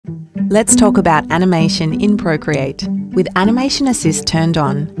Let's talk about animation in Procreate. With Animation Assist turned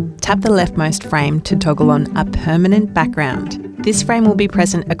on, tap the leftmost frame to toggle on a permanent background. This frame will be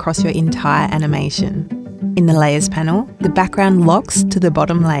present across your entire animation. In the Layers panel, the background locks to the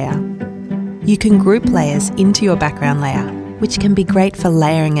bottom layer. You can group layers into your background layer, which can be great for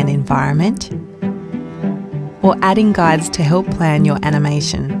layering an environment or adding guides to help plan your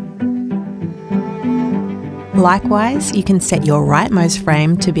animation. Likewise, you can set your rightmost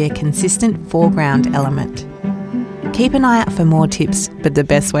frame to be a consistent foreground element. Keep an eye out for more tips, but the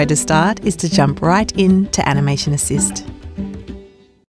best way to start is to jump right into Animation Assist.